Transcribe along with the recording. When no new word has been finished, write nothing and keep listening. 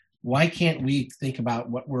why can't we think about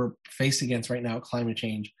what we're faced against right now, climate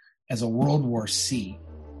change, as a World War C?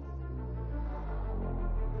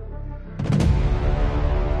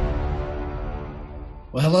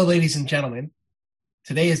 Well, hello, ladies and gentlemen.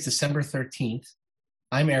 Today is December 13th.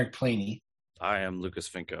 I'm Eric Planey. I am Lucas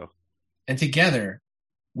Finko. And together,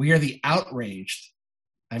 we are the outraged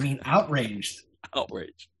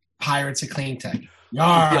pirates of clean tech.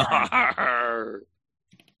 Yarr!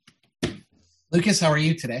 Lucas, how are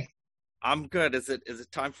you today? I'm good. Is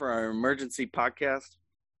it time for our emergency podcast?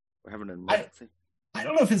 We're having an emergency. I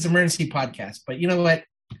don't know if it's an emergency podcast, but you know what?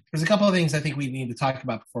 There's a couple of things I think we need to talk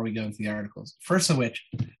about before we go into the articles. First of which,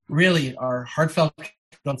 really, our heartfelt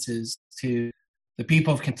condolences to the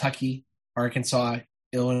people of Kentucky, Arkansas,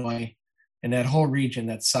 Illinois, and that whole region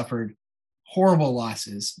that suffered horrible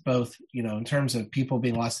losses, both in terms of people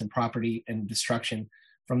being lost in property and destruction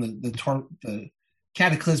from the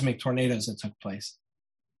cataclysmic tornadoes that took place.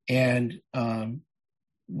 And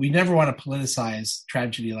we never want to politicize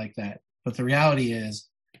tragedy like that. But the reality is,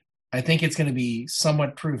 I think it's going to be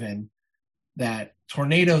somewhat proven that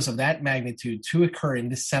tornadoes of that magnitude to occur in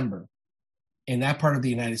December in that part of the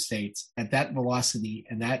United States at that velocity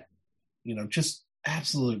and that, just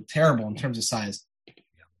absolute terrible in terms of size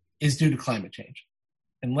is due to climate change.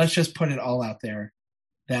 And let's just put it all out there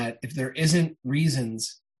that if there isn't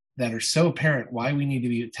reasons that are so apparent why we need to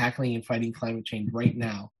be tackling and fighting climate change right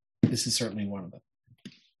now, this is certainly one of them.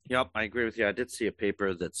 Yep, I agree with you. I did see a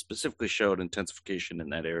paper that specifically showed intensification in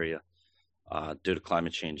that area due to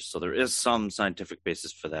climate change. So there is some scientific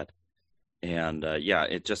basis for that. And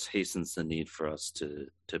it just hastens the need for us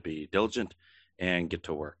to be diligent and get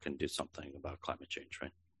to work and do something about climate change,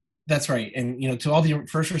 right? That's right. And, to all the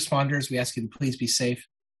first responders, we ask you to please be safe.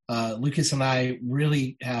 Lucas and I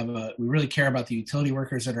really care about the utility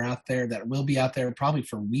workers that are out there, that will be out there probably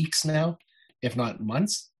for weeks now, if not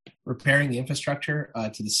months, repairing the infrastructure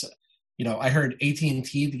to the, I heard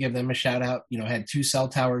AT&T, to give them a shout out, had 2 cell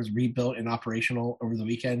towers rebuilt and operational over the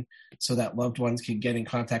weekend so that loved ones could get in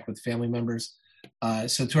contact with family members.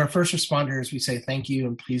 So to our first responders, we say thank you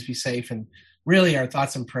and please be safe. And really our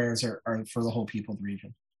thoughts and prayers are for the whole people of the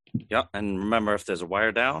region. Yeah. And remember, if there's a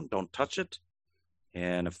wire down, don't touch it.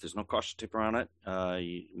 And if there's no caution tape around it,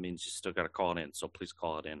 it means you still got to call it in. So please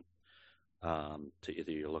call it in to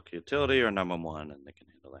either your local utility or 911, and they can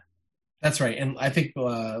handle that. That's right. And I think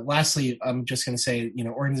lastly, I'm just going to say,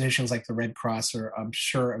 organizations like the Red Cross are, I'm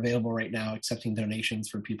sure, available right now, accepting donations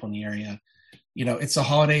for people in the area. It's the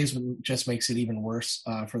holidays, which just makes it even worse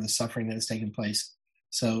for the suffering that has taken place.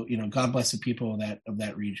 So, God bless the people of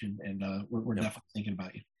that region. And we're definitely thinking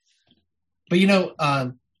about you. But,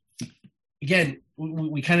 again,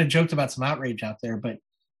 we kind of joked about some outrage out there, but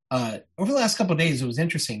over the last couple of days, it was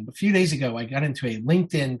interesting. A few days ago, I got into a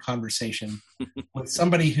LinkedIn conversation with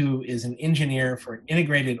somebody who is an engineer for an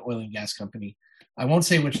integrated oil and gas company. I won't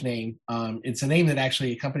say which name. It's a name that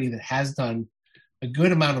actually a company that has done a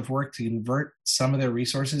good amount of work to convert some of their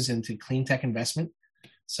resources into clean tech investment.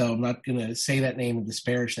 So I'm not going to say that name and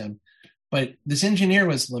disparage them. But this engineer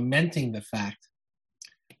was lamenting the fact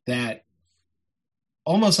that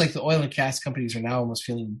almost like the oil and gas companies are now almost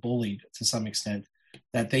feeling bullied to some extent,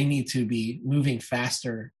 that they need to be moving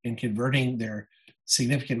faster in converting their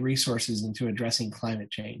significant resources into addressing climate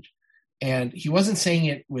change. And he wasn't saying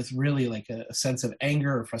it with really like a sense of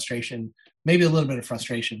anger or frustration, maybe a little bit of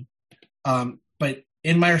frustration. But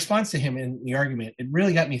in my response to him in the argument, it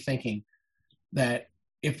really got me thinking that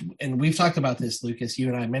and we've talked about this, Lucas, you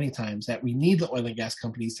and I, many times, that we need the oil and gas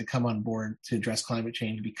companies to come on board to address climate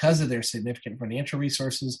change because of their significant financial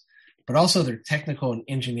resources, but also their technical and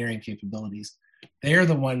engineering capabilities. They are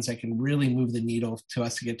the ones that can really move the needle to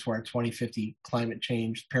us to get to our 2050 climate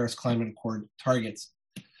change, Paris Climate Accord targets.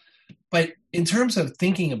 But in terms of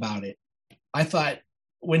thinking about it, I thought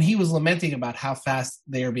when he was lamenting about how fast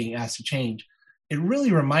they are being asked to change, it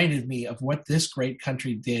really reminded me of what this great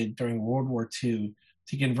country did during World War II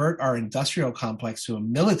to convert our industrial complex to a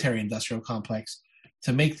military industrial complex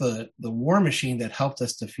to make the war machine that helped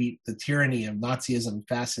us defeat the tyranny of Nazism and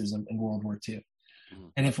fascism in World War II.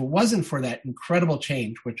 And if it wasn't for that incredible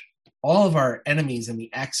change, which all of our enemies in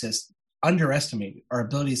the Axis underestimated, our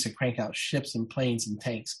abilities to crank out ships and planes and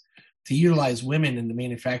tanks, to utilize women in the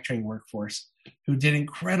manufacturing workforce who did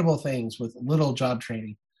incredible things with little job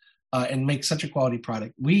training and make such a quality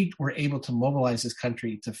product, we were able to mobilize this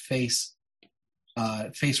country to face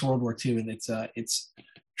World War II and its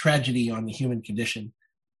tragedy on the human condition.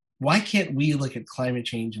 Why can't we look at climate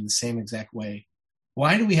change in the same exact way?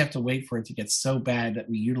 Why do we have to wait for it to get so bad that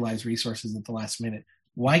we utilize resources at the last minute?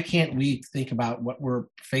 Why can't we think about what we're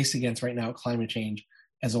faced against right now, climate change,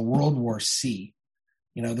 as a World War C?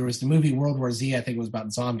 There was the movie World War Z, I think it was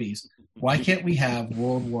about zombies. Why can't we have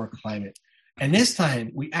World War climate? And this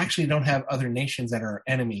time, we actually don't have other nations that are our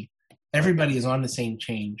enemy. Everybody is on the same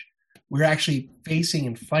change. We're actually facing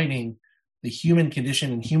and fighting the human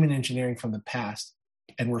condition and human engineering from the past,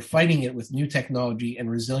 and we're fighting it with new technology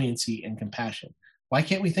and resiliency and compassion. Why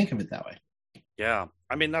can't we think of it that way? Yeah.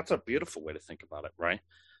 I mean, that's a beautiful way to think about it, right?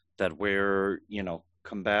 That we're,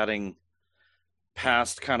 combating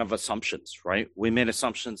past kind of assumptions, right? We made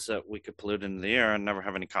assumptions that we could pollute into the air and never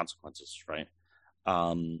have any consequences, right?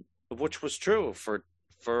 Which was true for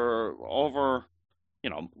over,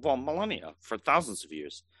 millennia, for thousands of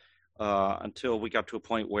years, until we got to a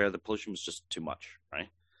point where the pollution was just too much, right?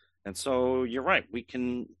 And so you're right. We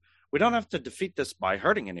don't have to defeat this by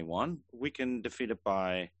hurting anyone. We can defeat it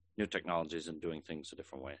by new technologies and doing things a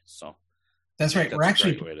different way. So that's right. We're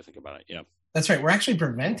actually a great way to think about it. Yeah. That's right. We're actually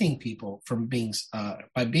preventing people from being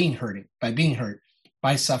hurt,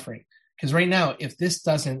 by suffering. Because right now, if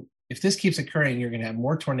this keeps occurring, you're going to have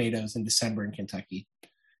more tornadoes in December in Kentucky.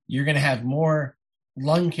 You're going to have more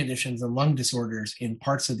lung conditions and lung disorders in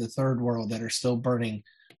parts of the third world that are still burning,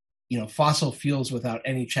 fossil fuels without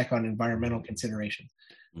any check on environmental considerations.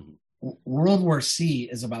 Mm-hmm. World War C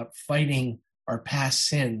is about fighting our past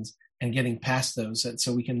sins and getting past those,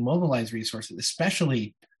 so we can mobilize resources,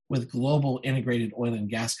 especially with global integrated oil and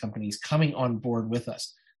gas companies coming on board with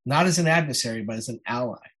us, not as an adversary, but as an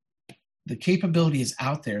ally. The capability is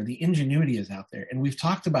out there. The ingenuity is out there. And we've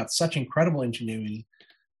talked about such incredible ingenuity.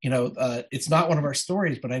 It's not one of our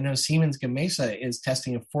stories, but I know Siemens Gamesa is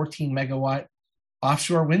testing a 14 megawatt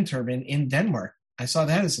offshore wind turbine in Denmark. I saw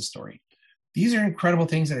that as a story. These are incredible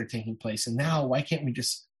things that are taking place. And now why can't we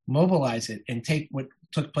just mobilize it and take what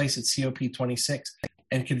took place at COP26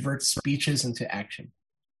 and convert speeches into action?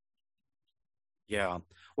 Yeah.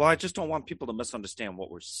 Well, I just don't want people to misunderstand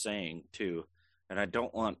what we're saying, too. And I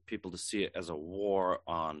don't want people to see it as a war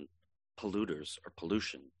on polluters or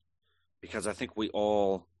pollution, because I think we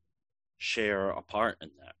all share a part in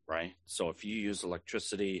that, right? So if you use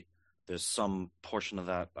electricity, there's some portion of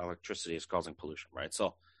that electricity is causing pollution, right?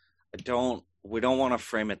 So we don't want to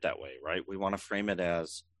frame it that way, right? We want to frame it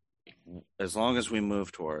as long as we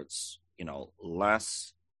move towards,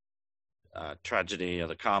 less tragedy of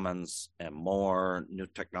the commons and more new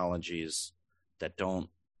technologies that don't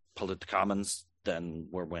pollute the commons, then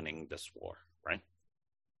we're winning this war, right?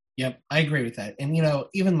 Yep, I agree with that. And,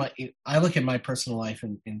 even I look at my personal life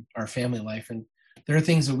and our family life, and there are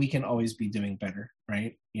things that we can always be doing better,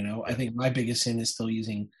 right? I think my biggest sin is still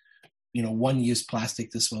using, one-use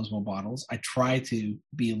plastic disposable bottles. I try to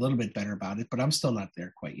be a little bit better about it, but I'm still not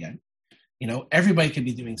there quite yet. Everybody could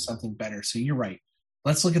be doing something better. So you're right.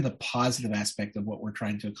 Let's look at the positive aspect of what we're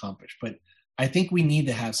trying to accomplish. But I think we need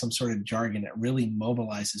to have some sort of jargon that really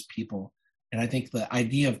mobilizes people. And I think the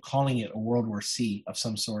idea of calling it a World War C of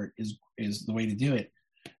some sort is the way to do it.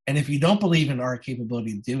 And if you don't believe in our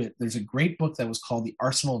capability to do it, there's a great book that was called The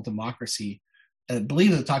Arsenal of Democracy. I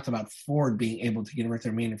believe it talked about Ford being able to get rid of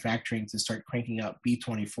their manufacturing to start cranking out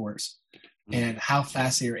B-24s and how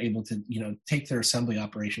fast they are able to, take their assembly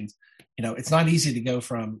operations. It's not easy to go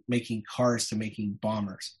from making cars to making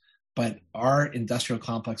bombers, but our industrial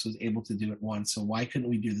complex was able to do it once. So why couldn't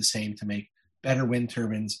we do the same to make better wind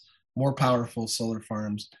turbines, more powerful solar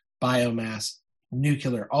farms, biomass,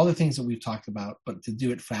 nuclear, all the things that we've talked about, but to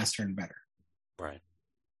do it faster and better? Right.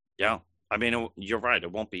 Yeah. I mean, you're right.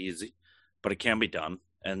 It won't be easy, but it can be done.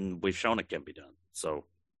 And we've shown it can be done. So,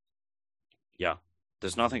 yeah,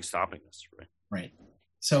 there's nothing stopping this, right? Right.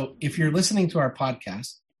 So if you're listening to our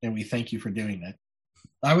podcast, and we thank you for doing that,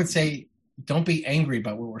 I would say don't be angry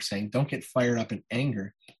about what we're saying. Don't get fired up in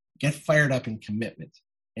anger. Get fired up in commitment.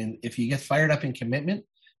 And if you get fired up in commitment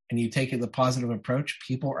and you take the positive approach,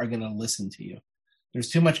 people are going to listen to you. There's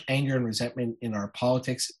too much anger and resentment in our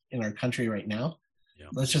politics in our country right now. Yeah.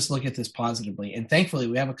 Let's just look at this positively. And thankfully,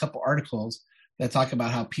 we have a couple articles that talk about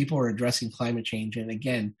how people are addressing climate change. And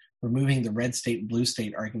again, removing the red state, blue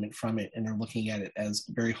state argument from it, and are looking at it as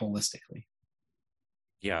very holistically.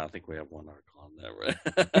 Yeah, I think we have one article on that, right?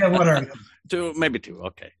 We have one article. Maybe two.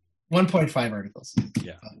 Okay. 1.5 articles.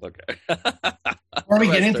 Yeah. Okay. Before we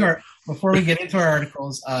get into our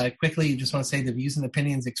articles, quickly, just want to say the views and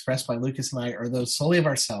opinions expressed by Lucas and I are those solely of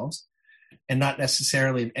ourselves and not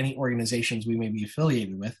necessarily of any organizations we may be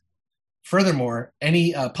affiliated with. Furthermore,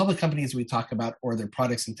 any public companies we talk about or their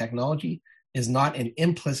products and technology is not an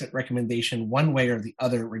implicit recommendation one way or the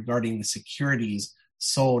other regarding the securities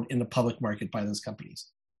sold in the public market by those companies.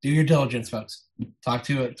 Do your diligence, folks. Talk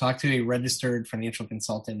to a registered financial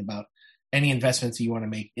consultant about any investments you want to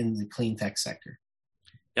make in the clean tech sector.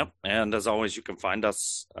 Yep. And as always, you can find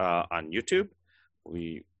us on YouTube.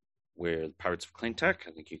 we're the Pirates of Clean Tech.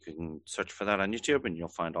 I think you can search for that on YouTube and you'll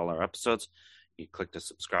find all our episodes. You click the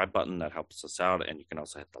subscribe button, that helps us out, and you can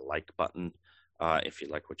also hit the like button if you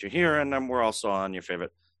like what you hear. And then we're also on your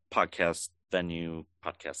favorite podcast venue,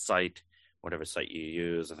 podcast site, whatever site you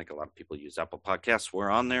use. I think a lot of people use Apple Podcasts. We're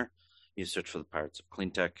on there. You search for the Pirates of Clean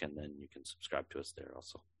Tech, and then you can subscribe to us there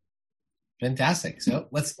also. Fantastic. So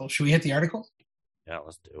should we hit the article? Yeah,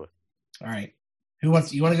 let's do it. All right. You want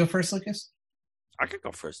to go first, Lucas? I could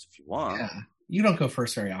go first if you want. Yeah. You don't go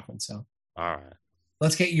first very often, so. All right.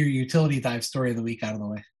 Let's get your utility dive story of the week out of the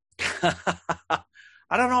way.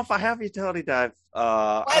 I don't know if I have utility dive.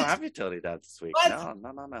 I don't have utility dive this week. What?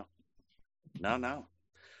 No.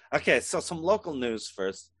 Okay, so some local news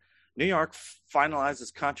first. New York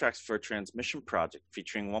finalizes contracts for a transmission project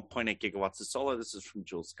featuring 1.8 gigawatts of solar. This is from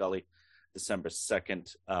Jules Scully, December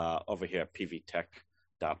 2nd, over here at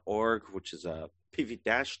pvtech.org, which is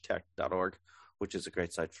pv-tech.org, which is a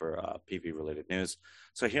great site for PV-related news.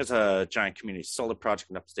 So here's a giant community solar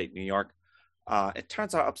project in upstate New York. It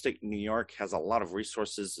turns out upstate New York has a lot of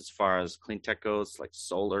resources as far as clean tech goes, like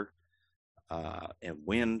solar and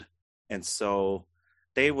wind. And so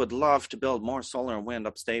they would love to build more solar and wind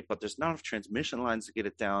upstate, but there's not enough transmission lines to get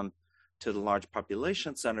it down to the large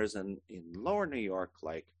population centers in lower New York,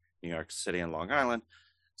 like New York City and Long Island.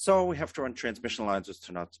 So we have to run transmission lines, which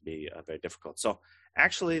turn out to be very difficult. So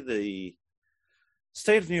actually, the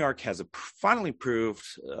state of New York has finally approved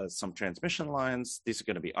some transmission lines. These are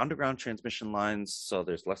going to be underground transmission lines, so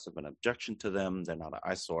there's less of an objection to them. They're not an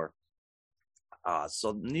eyesore.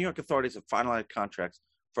 So New York authorities have finalized contracts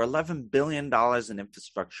for $11 billion in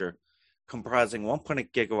infrastructure, comprising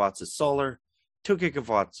 1.8 gigawatts of solar, 2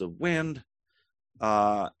 gigawatts of wind,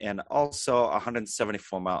 and also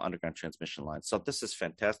 174-mile underground transmission line. So this is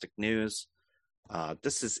fantastic news.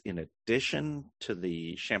 This is in addition to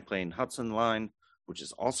the Champlain-Hudson line, which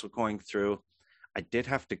is also going through. I did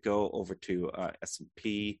have to go over to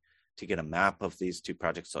S&P to get a map of these two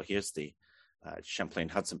projects. So here's the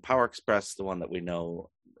Champlain-Hudson Power Express, the one that we know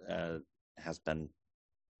has been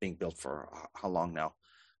being built for how long now,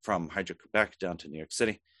 from Hydro-Quebec down to New York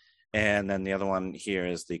City. And then the other one here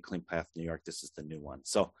is the Clean Path New York. This is the new one.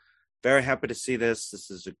 So very happy to see this. This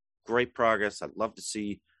is a great progress. I'd love to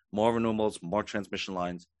see more renewables, more transmission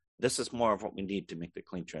lines. This is more of what we need to make the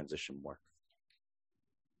clean transition work.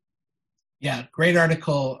 Yeah, great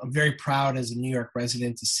article. I'm very proud as a New York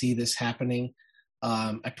resident to see this happening.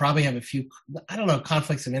 I probably have a few,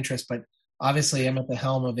 conflicts of interest, but obviously I'm at the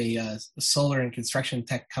helm of a solar and construction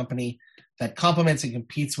tech company that complements and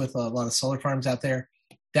competes with a lot of solar farms out there.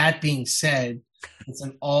 That being said, it's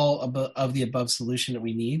an all of the above solution that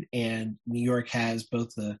we need. And New York has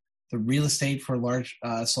both the real estate for large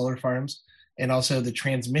solar farms, and also the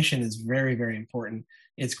transmission is very, very important.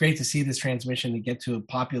 It's great to see this transmission to get to a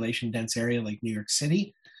population dense area like New York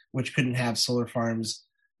City, which couldn't have solar farms,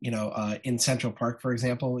 in Central Park, for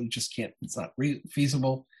example. You just can't, it's not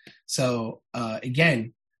feasible. So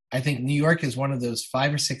again, I think New York is one of those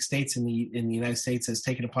 5 or 6 states in the United States that's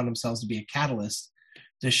taken upon themselves to be a catalyst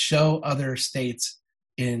to show other states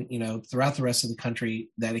throughout the rest of the country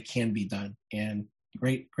that it can be done. And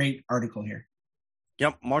great article here.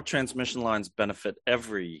 Yep, more transmission lines benefit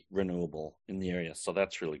every renewable in the area, so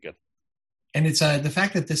that's really good. And it's the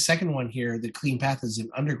fact that this second one here, the Clean Path, is an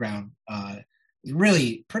underground,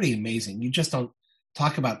 really pretty amazing. You just don't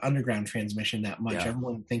talk about underground transmission that much. Yeah.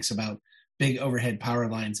 Everyone thinks about big overhead power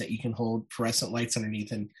lines that you can hold fluorescent lights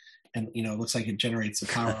underneath and it looks like it generates the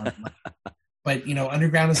power on it. But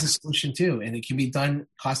underground is a solution too, and it can be done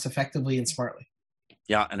cost effectively and smartly.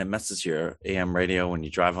 Yeah, and it messes your AM radio when you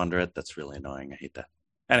drive under it. That's really annoying. I hate that.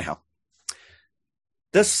 Anyhow,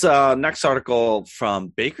 this next article from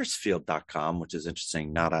Bakersfield.com, which is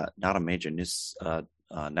interesting, not a major news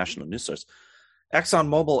national news source.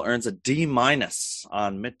 ExxonMobil earns a D-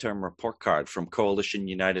 on midterm report card from Coalition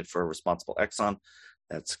United for a Responsible Exxon.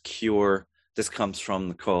 That's CURE. This comes from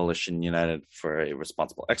the Coalition United for a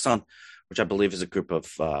Responsible Exxon, which I believe is a group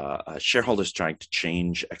of shareholders trying to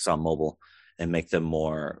change ExxonMobil and make them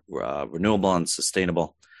more renewable and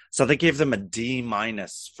sustainable. So they gave them a D-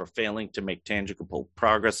 for failing to make tangible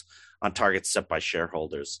progress on targets set by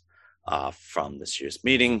shareholders from this year's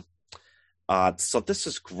meeting. So this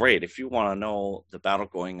is great. If you want to know the battle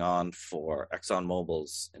going on for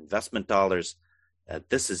ExxonMobil's investment dollars,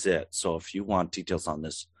 this is it. So if you want details on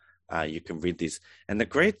this, you can read these. And the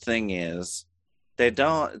great thing is,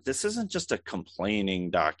 this isn't just a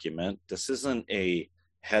complaining document. This isn't a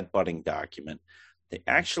headbutting document. They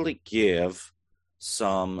actually give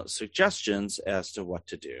some suggestions as to what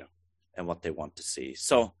to do and what they want to see.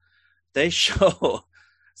 So they show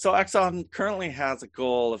So Exxon currently has a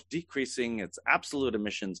goal of decreasing its absolute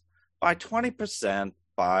emissions by 20%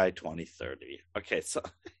 by 2030. Okay, so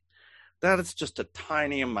that is just a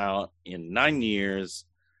tiny amount in 9 years.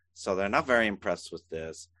 So they're not very impressed with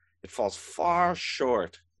this. It falls far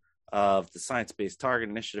short of the Science-Based Target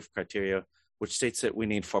Initiative criteria, which states that we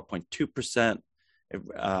need 4.2%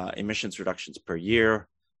 emissions reductions per year.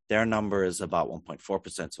 Their number is about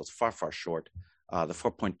 1.4%, so it's far, far short. The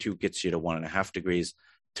 4.2 gets you to 1.5 degrees.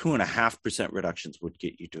 2.5% reductions would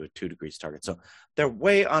get you to a 2 degrees target. So they're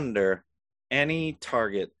way under any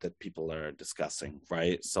target that people are discussing,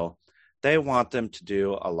 right? So they want them to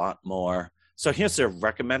do a lot more. So here's their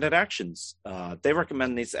recommended actions. They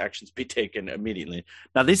recommend these actions be taken immediately.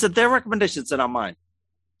 Now, these are their recommendations, they're not mine.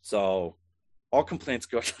 So all complaints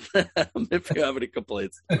go to them if you have any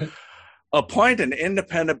complaints. Appoint an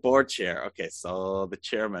independent board chair. Okay, so the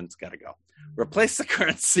chairman's got to go. Replace the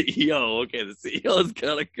current CEO. Okay, the CEO's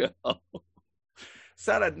got to go.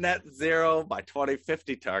 Set a net zero by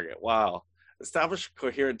 2050 target. Wow. Establish a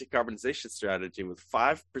coherent decarbonization strategy with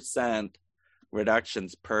 5%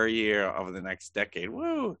 reductions per year over the next decade.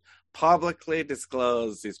 Woo! Publicly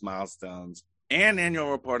disclose these milestones and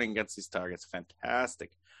annual reporting against these targets.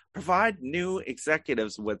 Fantastic. Provide new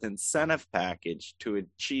executives with incentive package to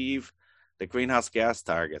achieve the greenhouse gas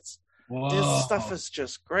targets. Whoa. This stuff is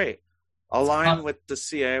just great. Align with the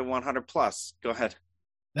CA 100 plus. Go ahead.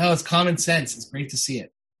 No, it's common sense. It's great to see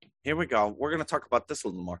it. Here we go. We're going to talk about this a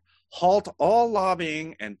little more. Halt all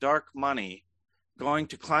lobbying and dark money going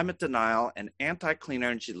to climate denial and anti-clean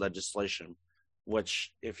energy legislation,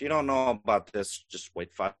 which, if you don't know about this, just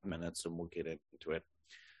wait 5 minutes and we'll get into it.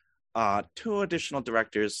 2 additional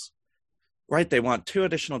directors, right? They want 2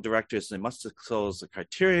 additional directors. They must disclose the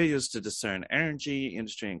criteria used to discern energy,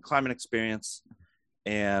 industry, and climate experience,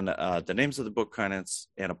 and the names of the book credits,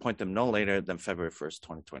 and appoint them no later than February 1st,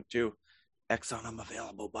 2022. Exxon, I'm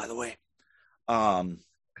available, by the way.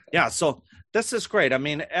 Yeah, so this is great. I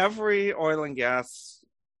mean, every oil and gas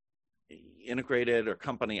integrated or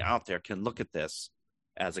company out there can look at this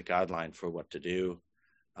as a guideline for what to do.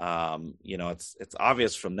 You know, it's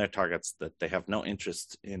obvious from their targets that they have no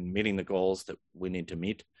interest in meeting the goals that we need to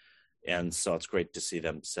meet. And so it's great to see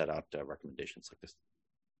them set out recommendations like this.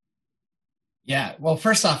 Yeah, well,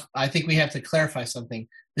 first off, I think we have to clarify something.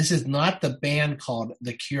 This is not the band called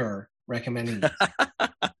The Cure recommending this.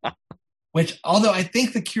 Which, although I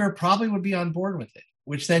think The Cure probably would be on board with it,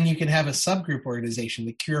 which then you can have a subgroup organization,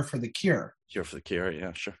 The Cure for the Cure. Cure for the Cure,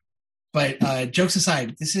 yeah, sure. But jokes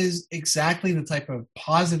aside, this is exactly the type of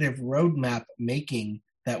positive roadmap making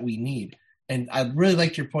that we need. And I really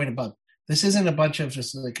liked your point about this isn't a bunch of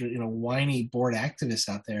just like, you know, whiny board activists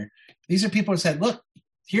out there. These are people who said, look,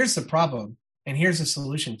 here's the problem and here's a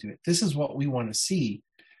solution to it. This is what we want to see.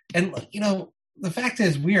 And, you know, the fact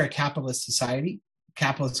is we are a capitalist society,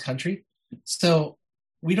 capitalist country. So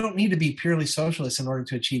we don't need to be purely socialists in order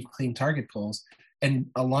to achieve clean target goals. And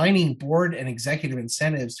aligning board and executive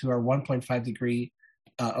incentives to our 1.5 degree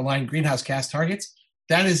aligned greenhouse gas targets,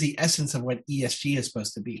 that is the essence of what ESG is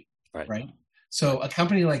supposed to be, right? So a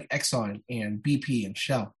company like Exxon and BP and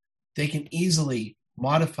Shell, they can easily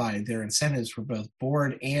modify their incentives for both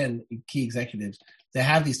board and key executives to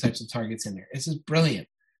have these types of targets in there. This is brilliant.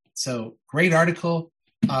 So great article.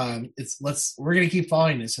 We're going to keep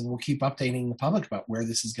following this and we'll keep updating the public about where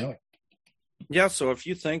this is going. Yeah. So if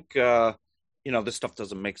you think, you know, this stuff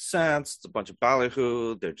doesn't make sense, it's a bunch of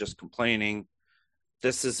ballyhoo, they're just complaining,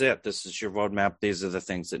 this is it. This is your roadmap. These are the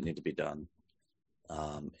things that need to be done.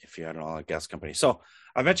 If you're an oil and gas company. So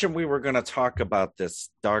I mentioned we were going to talk about this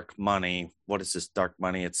dark money. What is this dark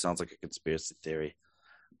money? It sounds like a conspiracy theory.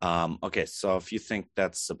 Okay. So if you think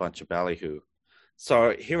that's a bunch of ballyhoo.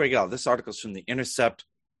 So here we go. This article is from The Intercept,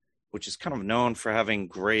 which is kind of known for having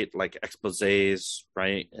great like exposés,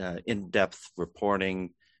 right? In-depth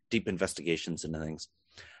reporting, deep investigations into things.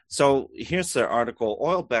 So here's the article.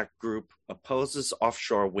 Oilback Group opposes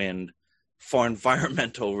offshore wind for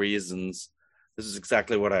environmental reasons. This is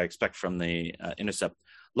exactly what I expect from The Intercept.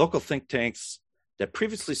 Local think tanks that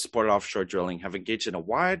previously supported offshore drilling have engaged in a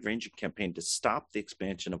wide-ranging campaign to stop the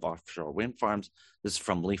expansion of offshore wind farms. This is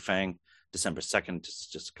from Lifeng, December 2nd,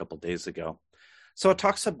 just a couple days ago. So it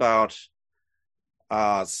talks about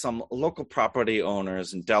some local property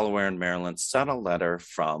owners in Delaware and Maryland sent a letter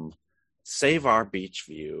from Save Our Beach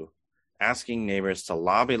View asking neighbors to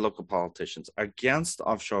lobby local politicians against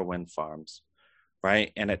offshore wind farms,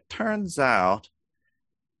 right? And it turns out,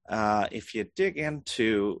 if you dig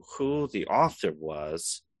into who the author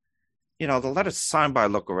was, you know, the letter's signed by a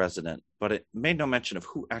local resident, but it made no mention of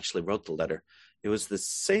who actually wrote the letter. It was the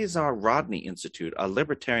Cesar Rodney Institute, a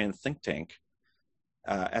libertarian think tank,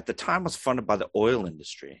 at the time was funded by the oil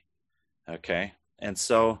industry. Okay. And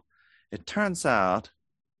so it turns out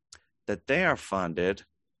that they are funded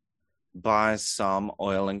by some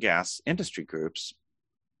oil and gas industry groups.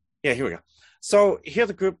 Yeah, here we go. So here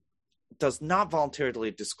the group does not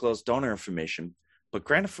voluntarily disclose donor information, but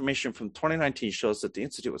grant information from 2019 shows that the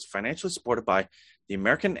Institute was financially supported by the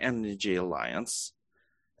American Energy Alliance.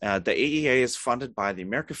 The AEA is funded by the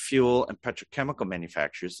American Fuel and Petrochemical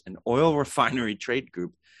Manufacturers, an oil refinery trade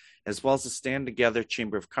group, as well as the Stand Together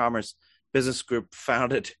Chamber of Commerce business group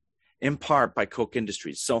founded in part by Koch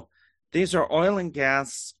Industries. So these are oil and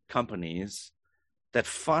gas companies that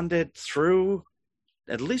funded through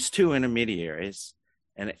at least two intermediaries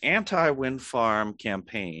an anti-wind farm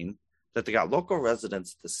campaign that they got local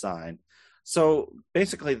residents to sign. So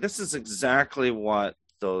basically, this is exactly what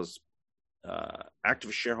those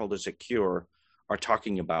activist shareholders at Cure are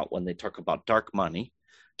talking about when they talk about dark money.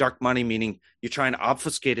 Dark money meaning you try and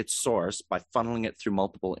obfuscate its source by funneling it through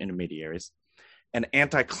multiple intermediaries. And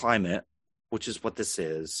anti-climate, which is what this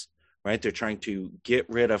is, right? They're trying to get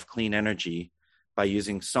rid of clean energy by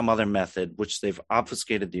using some other method, which they've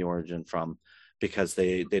obfuscated the origin from because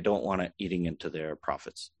they don't want it eating into their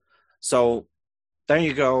profits. So there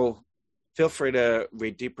you go. Feel free to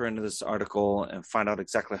read deeper into this article and find out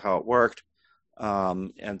exactly how it worked.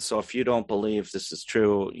 And so if you don't believe this is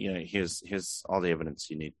true, you know, here's all the evidence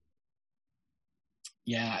you need.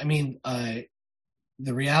 Yeah, I mean,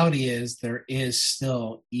 the reality is there is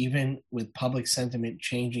still, even with public sentiment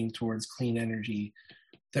changing towards clean energy,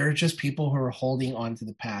 there are just people who are holding on to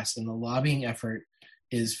the past, and the lobbying effort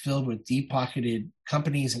is filled with deep-pocketed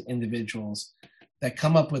companies and individuals that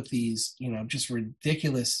come up with these, you know, just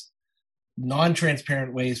ridiculous,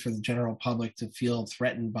 non-transparent ways for the general public to feel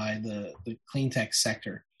threatened by the clean tech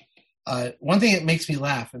sector. One thing that makes me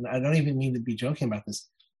laugh, and I don't even mean to be joking about this,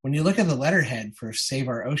 when you look at the letterhead for Save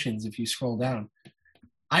Our Oceans, if you scroll down,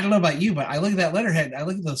 I don't know about you, but I look at that letterhead, I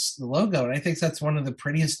look at the logo, and I think that's one of the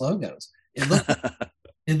prettiest logos.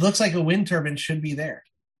 It looks like a wind turbine should be there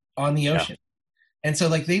on the ocean. Yeah. And so,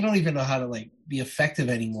 like, they don't even know how to, like, be effective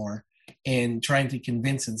anymore in trying to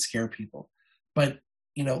convince and scare people. But,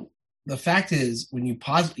 you know, the fact is, when you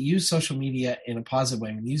use social media in a positive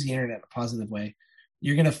way, when you use the internet in a positive way,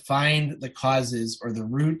 you're going to find the causes or the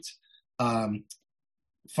root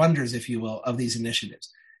funders, if you will, of these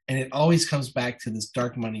initiatives. And it always comes back to this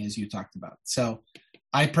dark money, as you talked about. So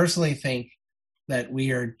I personally think that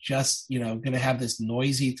we are just, you know, going to have this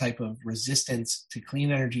noisy type of resistance to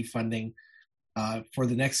clean energy funding for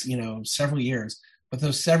the next, you know, several years. But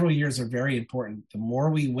those several years are very important. The more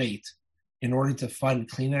we wait in order to fund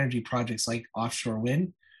clean energy projects like offshore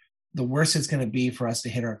wind, the worse it's going to be for us to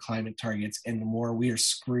hit our climate targets, and the more we are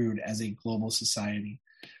screwed as a global society.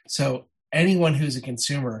 So anyone who's a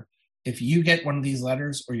consumer, if you get one of these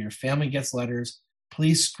letters or your family gets letters,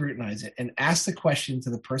 please scrutinize it and ask the question to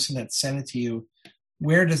the person that sent it to you,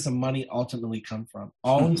 where does the money ultimately come from?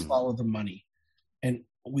 Always follow the money. And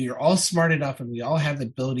we are all smart enough, and we all have the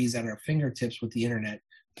abilities at our fingertips with the internet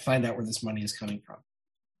to find out where this money is coming from.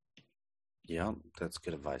 Yeah, that's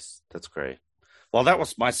good advice. That's great. Well, that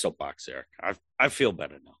was my soapbox, Eric. I feel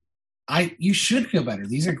better now. You should feel better.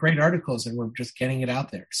 These are great articles, and we're just getting it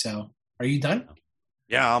out there. So are you done?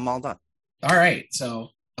 Yeah, I'm all done. All right. So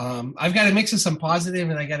I've got a mix of some positive,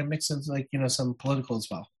 and I got a mix of, like, you know, some political as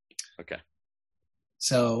well. Okay.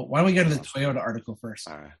 So why don't we go to the Toyota article first?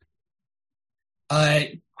 All right.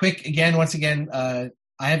 Once again, I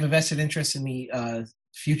have a vested interest in the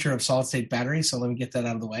future of solid-state batteries, so let me get that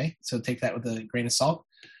out of the way. So take that with a grain of salt.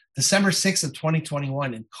 December 6th of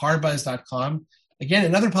 2021 in carbuzz.com. Again,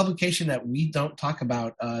 another publication that we don't talk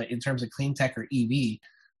about in terms of clean tech or EV,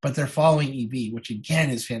 but they're following EV, which again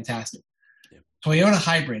is fantastic. Yep. Toyota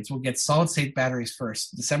hybrids will get solid-state batteries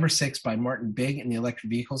first, December 6th by Martin Big in the electric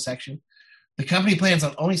vehicle section. The company plans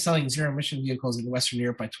on only selling zero-emission vehicles in Western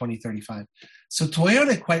Europe by 2035. So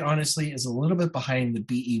Toyota, quite honestly, is a little bit behind the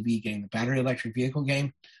BEV game, the battery electric vehicle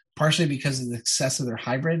game, partially because of the success of their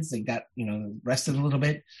hybrids. They got, you know, rested a little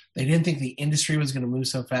bit. They didn't think the industry was going to move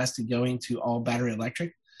so fast to going to all battery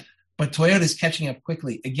electric. But Toyota is catching up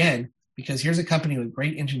quickly, again, because here's a company with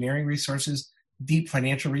great engineering resources, deep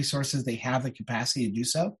financial resources. They have the capacity to do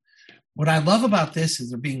so. What I love about this is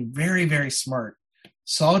they're being very, very smart.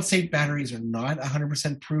 Solid-state batteries are not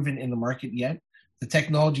 100% proven in the market yet. The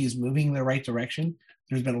technology is moving in the right direction.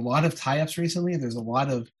 There's been a lot of tie-ups recently. There's a lot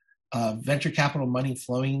of venture capital money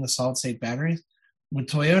flowing in the solid-state batteries. What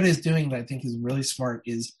Toyota is doing that I think is really smart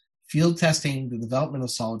is field testing the development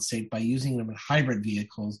of solid-state by using them in hybrid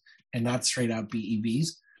vehicles and not straight-out BEVs.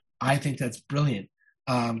 I think that's brilliant.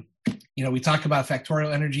 We talk about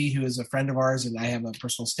Factorial Energy, who is a friend of ours and I have a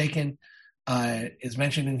personal stake in, is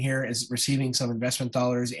mentioned in here as receiving some investment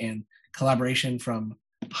dollars and collaboration from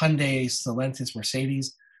Hyundai, Stellantis,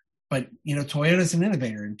 Mercedes. But, Toyota is an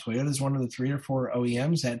innovator, and Toyota is one of the 3 or 4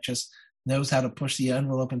 OEMs that just knows how to push the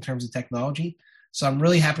envelope in terms of technology. So I'm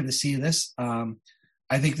really happy to see this.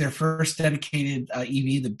 I think their first dedicated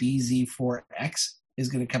EV, the BZ4X, is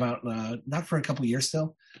going to come out not for a couple of years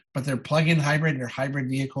still, but their plug-in hybrid and their hybrid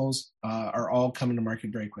vehicles are all coming to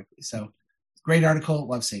market very quickly. So great article.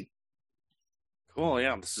 Love seeing. Cool.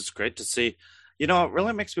 Yeah, this is great to see. It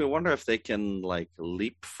really makes me wonder if they can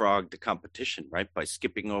leapfrog the competition, right? By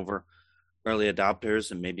skipping over early adopters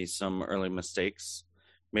and maybe some early mistakes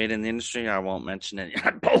made in the industry. I won't mention any.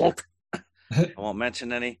 I'm bold. I won't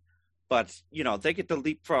mention any. But, they get to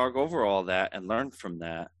leapfrog over all that and learn from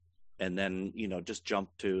that. And then, just jump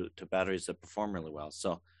to batteries that perform really well.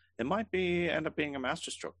 So it might end up being a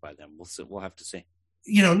masterstroke by them. We'll see. We'll have to see.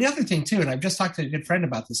 The other thing too, and I've just talked to a good friend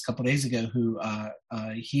about this a couple of days ago, who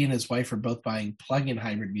he and his wife are both buying plug-in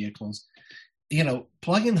hybrid vehicles.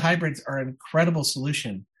 Plug-in hybrids are an incredible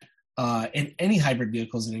solution. And any hybrid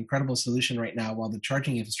vehicle is an incredible solution right now while the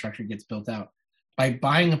charging infrastructure gets built out. By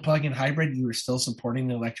buying a plug-in hybrid, you are still supporting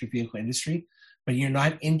the electric vehicle industry, but you're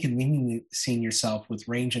not inconveniencing yourself with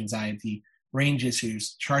range anxiety, range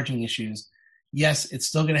issues, charging issues. Yes, it's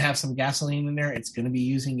still going to have some gasoline in there. It's going to be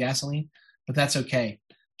using gasoline, but that's okay.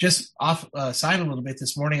 Just off side a little bit,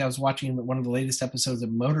 this morning I was watching one of the latest episodes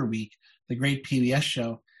of Motor Week, the great PBS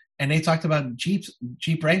show, and they talked about Jeep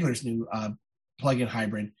Wrangler's new plug-in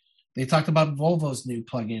hybrid. They talked about Volvo's new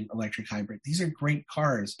plug-in electric hybrid. These are great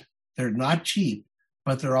cars. They're not cheap,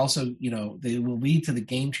 but they're also, they will lead to the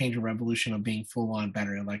game-changer revolution of being full-on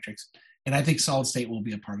battery electrics. And I think solid state will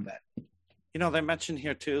be a part of that. They mentioned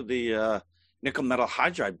here, too, the nickel metal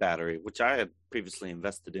hydride battery, which I had previously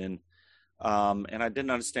invested in. And I didn't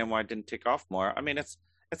understand why it didn't take off more. I mean, it's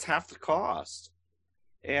half the cost.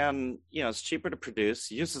 And, it's cheaper to produce,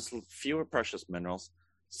 uses fewer precious minerals.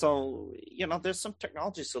 So, there's some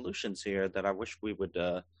technology solutions here that I wish we would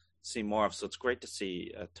see more of. So it's great to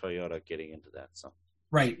see Toyota getting into that. So.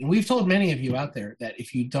 Right. And we've told many of you out there that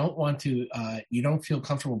if you don't want to, you don't feel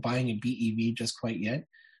comfortable buying a BEV just quite yet,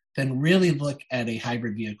 then really look at a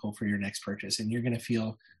hybrid vehicle for your next purchase. And you're going to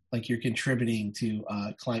feel like you're contributing to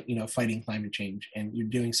fighting climate change, and you're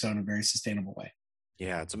doing so in a very sustainable way.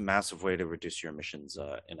 Yeah, it's a massive way to reduce your emissions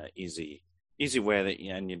in an easy way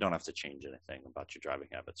and you don't have to change anything about your driving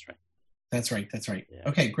habits, right? That's right. Yeah.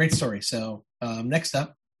 Okay, great story. So next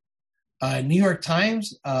up, New York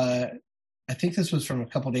Times, I think this was from a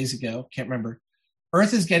couple days ago, can't remember.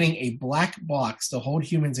 Earth is getting a black box to hold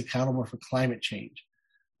humans accountable for climate change.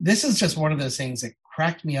 This is just one of those things that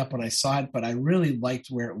cracked me up when I saw it, but I really liked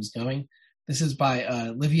where it was going. This is by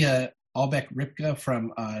Livia Albeck-Ripka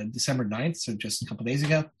from December 9th, so just a couple days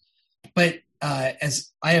ago. But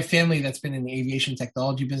as I have family that's been in the aviation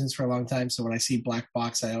technology business for a long time, so when I see black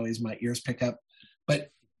box, my ears pick up. But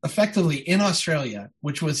effectively in Australia,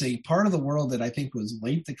 which was a part of the world that I think was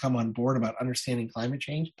late to come on board about understanding climate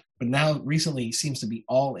change, but now recently seems to be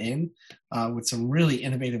all in with some really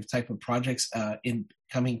innovative type of projects in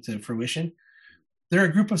coming to fruition. There are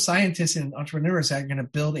a group of scientists and entrepreneurs that are going to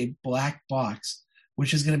build a black box,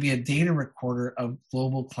 which is going to be a data recorder of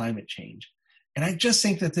global climate change. And I just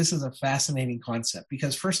think that this is a fascinating concept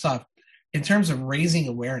because, first off, in terms of raising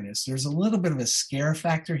awareness, there's a little bit of a scare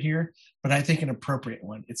factor here, but I think an appropriate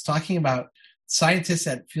one. It's talking about scientists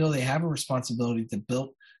that feel they have a responsibility to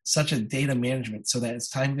build such a data management so that as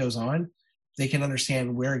time goes on, they can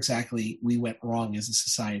understand where exactly we went wrong as a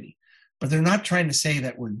society. But they're not trying to say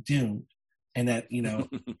that we're doomed and that,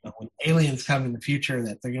 when aliens come in the future,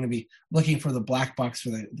 that they're going to be looking for the black box for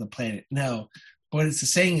the planet. No, what it's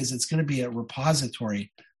saying is it's going to be a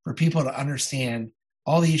repository for people to understand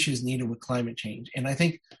all the issues needed with climate change. And I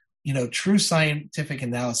think, true scientific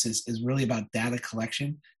analysis is really about data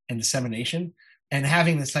collection and dissemination. And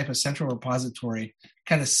having this type of central repository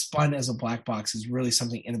kind of spun as a black box is really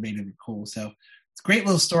something innovative and cool. So it's a great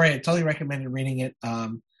little story. I totally recommend reading it.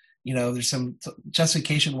 There's some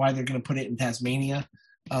justification why they're going to put it in Tasmania,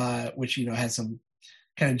 which, has some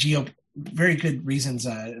kind of very good reasons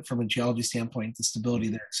from a geology standpoint, the stability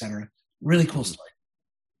there, et cetera. Really cool story.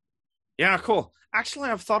 Yeah, cool. Actually,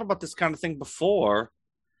 I've thought about this kind of thing before,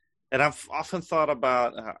 and I've often thought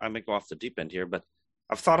about, I may go off the deep end here, but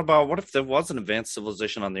I've thought about what if there was an advanced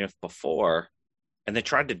civilization on the Earth before, and they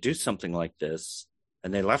tried to do something like this,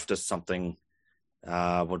 and they left us something,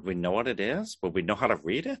 would we know what it is? Would we know how to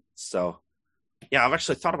read it? So, yeah, I've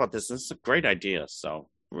actually thought about this, and this is a great idea, so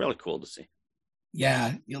really cool to see.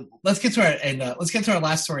 Yeah, let's get to our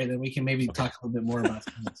last story. Then we can maybe talk a little bit more about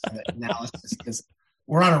analysis because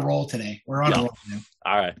we're on a roll today. We're on a roll now.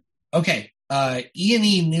 All right. Okay.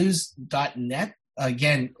 enenews.net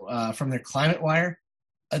again from their Climate Wire.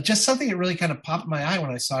 Just something that really kind of popped my eye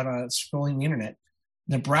when I saw it scrolling the internet.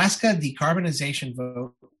 Nebraska decarbonization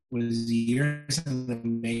vote was years in the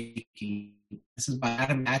making. This is by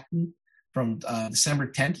Adam Atten from December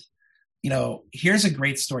 10th. Here's a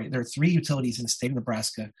great story. There are 3 utilities in the state of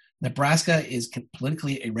Nebraska. Nebraska is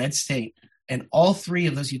politically a red state, and all 3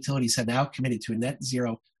 of those utilities have now committed to a net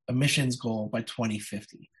zero emissions goal by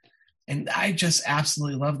 2050. And I just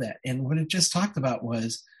absolutely love that. And what it just talked about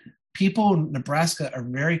was people in Nebraska are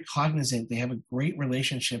very cognizant. They have a great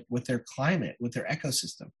relationship with their climate, with their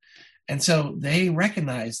ecosystem. And so they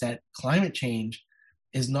recognize that climate change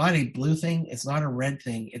is not a blue thing. It's not a red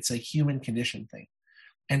thing. It's a human condition thing.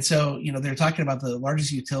 And so, they're talking about the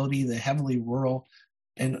largest utility, the heavily rural,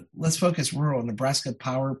 and let's focus rural, Nebraska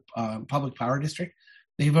Public Power District.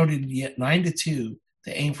 They voted 9-2 to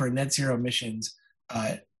aim for net zero emissions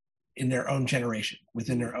in their own generation,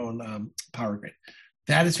 within their own power grid.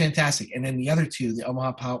 That is fantastic. And then the other 2, the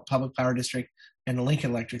Omaha Public Power District and the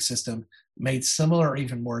Lincoln Electric System, made similar or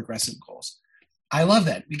even more aggressive goals. I love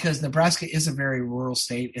that because Nebraska is a very rural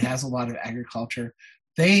state. It has a lot of agriculture.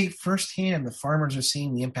 They firsthand, the farmers are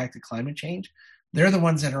seeing the impact of climate change. They're the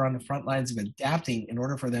ones that are on the front lines of adapting in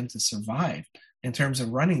order for them to survive in terms of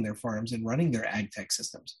running their farms and running their ag tech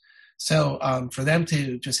systems. So for them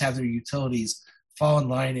to just have their utilities fall in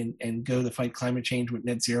line and go to fight climate change with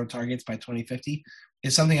net zero targets by 2050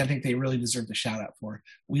 is something I think they really deserve the shout out for.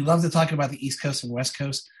 We love to talk about the East Coast and West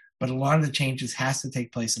Coast, but a lot of the changes has to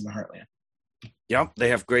take place in the heartland. Yep, they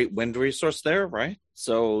have great wind resource there, right?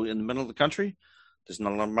 So in the middle of the country, there's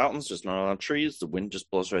not a lot of mountains, there's not a lot of trees. The wind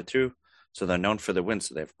just blows right through. So they're known for their wind.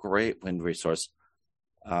 So they have great wind resource.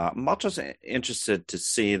 I'm also interested to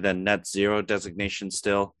see the net zero designation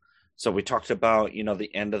still. So we talked about,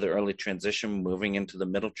 the end of the early transition, moving into the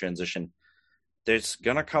middle transition. There's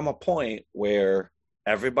going to come a point where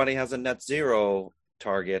everybody has a net zero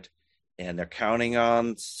target and they're counting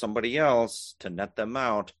on somebody else to net them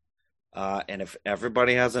out. And if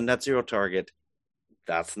everybody has a net zero target,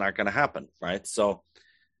 that's not going to happen, right? So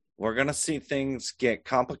we're going to see things get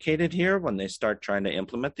complicated here when they start trying to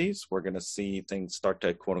implement these. We're going to see things start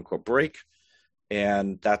to quote unquote break.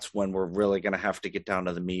 And that's when we're really going to have to get down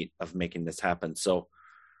to the meat of making this happen. So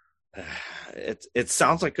it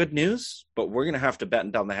sounds like good news, but we're going to have to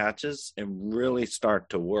batten down the hatches and really start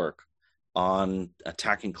to work on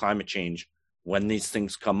attacking climate change when these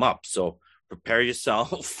things come up. So prepare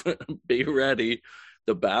yourself, be ready.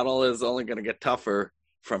 The battle is only going to get tougher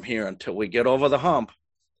from here until we get over the hump.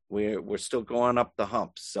 We're still going up the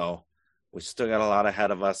hump. So we still got a lot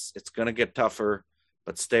ahead of us. It's going to get tougher,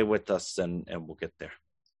 but stay with us and we'll get there.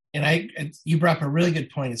 And you brought up a really good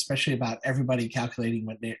point, especially about everybody calculating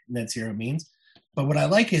what net zero means. But what I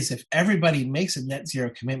like is if everybody makes a net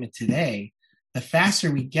zero commitment today, the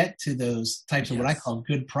faster we get to those types of what I call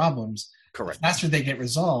good problems, correct, the faster they get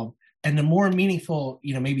resolved. And the more meaningful,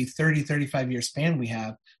 maybe 30, 35-year span we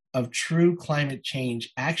have of true climate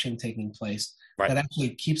change action taking place that actually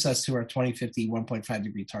keeps us to our 2050 1.5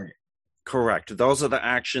 degree target. Correct. Those are the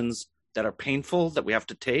actions that are painful that we have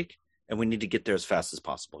to take, and we need to get there as fast as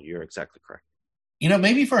possible. You're exactly correct.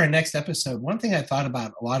 Maybe for our next episode, one thing I thought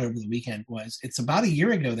about a lot over the weekend was it's about a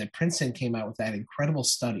year ago that Princeton came out with that incredible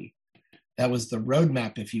study that was the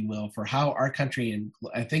roadmap, if you will, for how our country and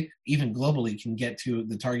I think even globally can get to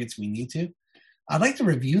the targets we need to. I'd like to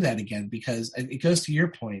review that again because it goes to your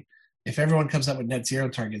point. If everyone comes up with net zero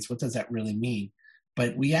targets, what does that really mean?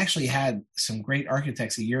 But we actually had some great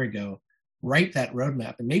architects a year ago write that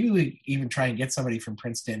roadmap. And maybe we even try and get somebody from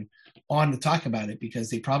Princeton on to talk about it because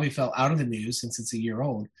they probably fell out of the news since it's a year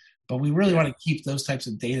old. But we really want to keep those types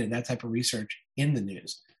of data and that type of research in the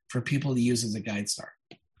news for people to use as a guide star.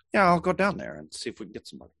 Yeah, I'll go down there and see if we can get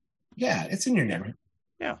somebody. Yeah, it's in your neighborhood.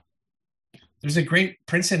 Yeah. There's a great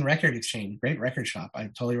Princeton Record Exchange, great record shop. I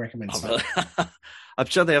totally recommend it. Really? I'm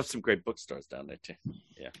sure they have some great bookstores down there too.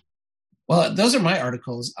 Yeah. Well, those are my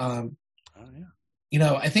articles. Oh,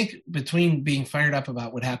 yeah. I think between being fired up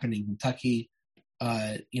about what happened in Kentucky,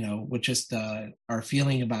 with just our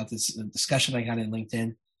feeling about this discussion I got in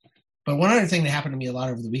LinkedIn. But one other thing that happened to me a lot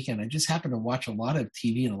over the weekend, I just happened to watch a lot of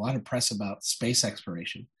TV and a lot of press about space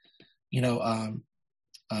exploration.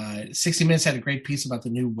 60 Minutes had a great piece about the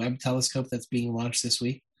new Webb telescope that's being launched this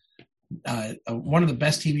week. One of the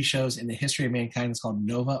best TV shows in the history of mankind is called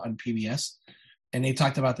Nova on PBS. And they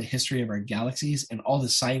talked about the history of our galaxies and all the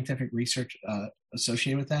scientific research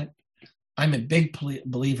associated with that. I'm a big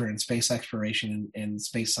believer in space exploration and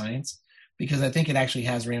space science, because I think it actually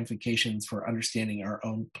has ramifications for understanding our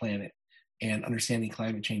own planet and understanding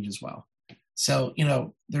climate change as well. So,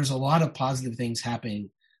 there's a lot of positive things happening.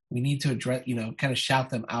 We need to address, kind of shout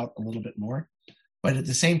them out a little bit more. But at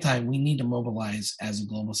the same time, we need to mobilize as a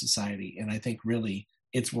global society. And I think really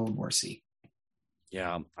it's World War C.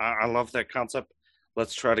 Yeah, I love that concept.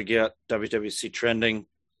 Let's try to get WWC trending.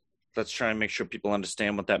 Let's try and make sure people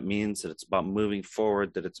understand what that means, that it's about moving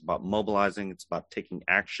forward, that it's about mobilizing, it's about taking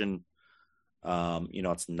action.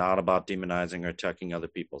 It's not about demonizing or attacking other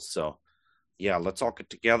people. So, yeah, let's all get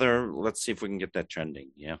together. Let's see if we can get that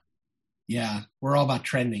trending. Yeah. Yeah, we're all about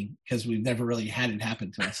trending because we've never really had it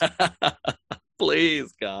happen to us.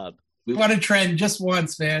 Please, God. We want to trend just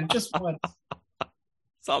once, man. Just once.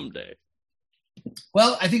 Someday.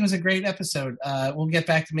 Well, I think it was a great episode. We'll get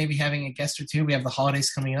back to maybe having a guest or two. We have the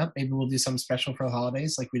holidays coming up. Maybe we'll do something special for the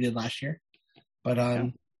holidays like we did last year.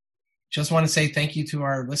 But just want to say thank you to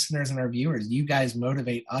our listeners and our viewers. You guys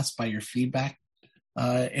motivate us by your feedback.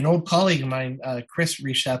 An old colleague of mine, Chris,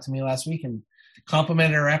 reached out to me last week and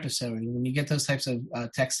complimented our episode. And when you get those types of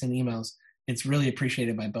texts and emails, it's really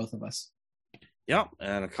appreciated by both of us. Yeah,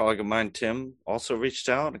 and a colleague of mine, Tim, also reached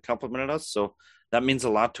out and complimented us. So that means a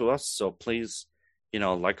lot to us. So please,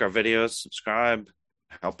 like our videos, subscribe,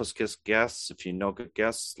 help us get guests. If you know good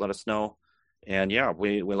guests, let us know. And yeah,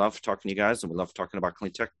 we love talking to you guys, and we love talking about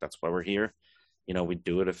clean tech. That's why we're here. We'd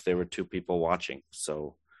do it if there were 2 people watching.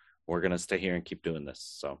 So we're going to stay here and keep doing this.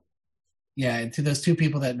 So yeah, and to those 2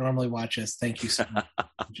 people that normally watch us, thank you so much.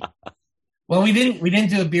 Well, we didn't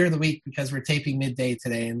do a beer of the week because we're taping midday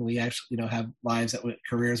today, and we actually have lives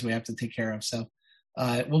careers we have to take care of. So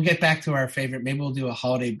we'll get back to our favorite. Maybe we'll do a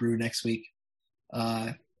holiday brew next week.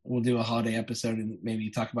 We'll do a holiday episode and maybe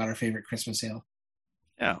talk about our favorite Christmas ale.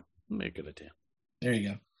 Yeah, that'd be a good idea. There you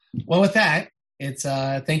go. Well, with that, it's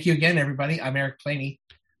thank you again, everybody. I'm Eric Planey.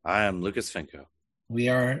 I am Lucas Finko. We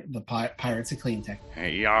are the Pirates of Clean Tech.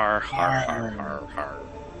 Yar, har, har, har, har.